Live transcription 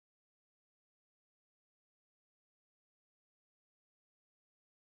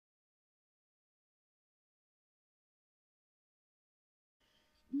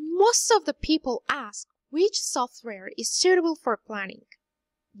Most of the people ask which software is suitable for planning.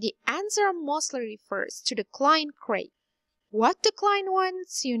 The answer mostly refers to the client crave. What the client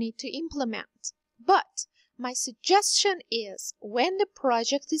wants, you need to implement. But my suggestion is when the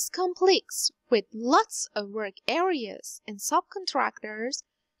project is complex with lots of work areas and subcontractors,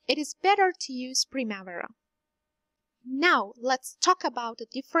 it is better to use Primavera. Now, let's talk about the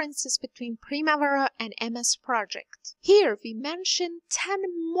differences between Primavera and MS Project. Here, we mention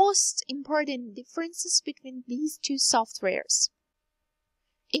 10 most important differences between these two softwares.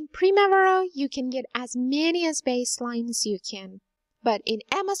 In Primavera, you can get as many as baselines you can, but in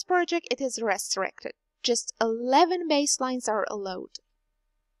MS Project, it is restricted. Just 11 baselines are allowed.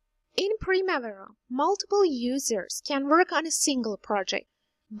 In Primavera, multiple users can work on a single project,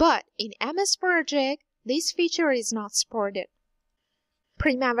 but in MS Project, this feature is not supported.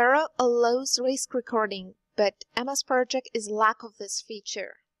 Primavera allows risk recording, but MS Project is lack of this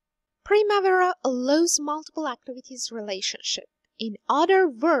feature. Primavera allows multiple activities relationship. In other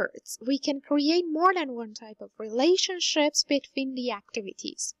words, we can create more than one type of relationships between the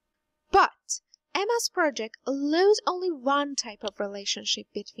activities. But MS Project allows only one type of relationship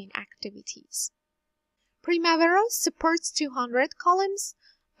between activities. Primavera supports 200 columns,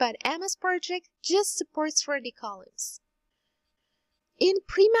 but MS Project just supports 30 columns. In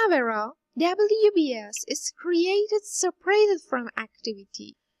Primavera, WBS is created separated from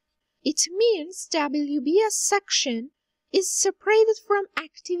activity. It means WBS section is separated from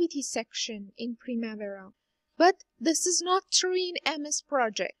activity section in Primavera, but this is not true in MS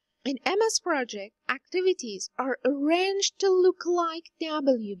Project. In MS Project, activities are arranged to look like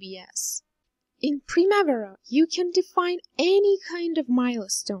WBS. In Primavera, you can define any kind of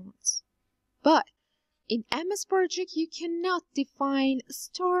milestones, but in MS Project, you cannot define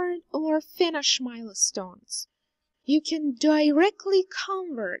start or finish milestones. You can directly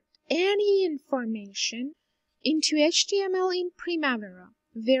convert any information into HTML in Primavera,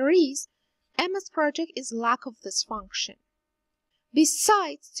 whereas MS Project is lack of this function.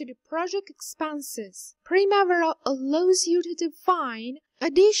 Besides to the project expenses, Primavera allows you to define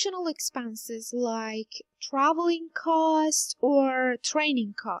additional expenses like traveling costs or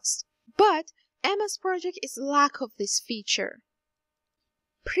training costs, but MS Project is lack of this feature.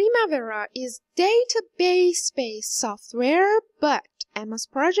 Primavera is database-based software, but MS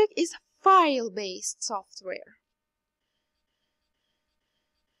Project is file-based software.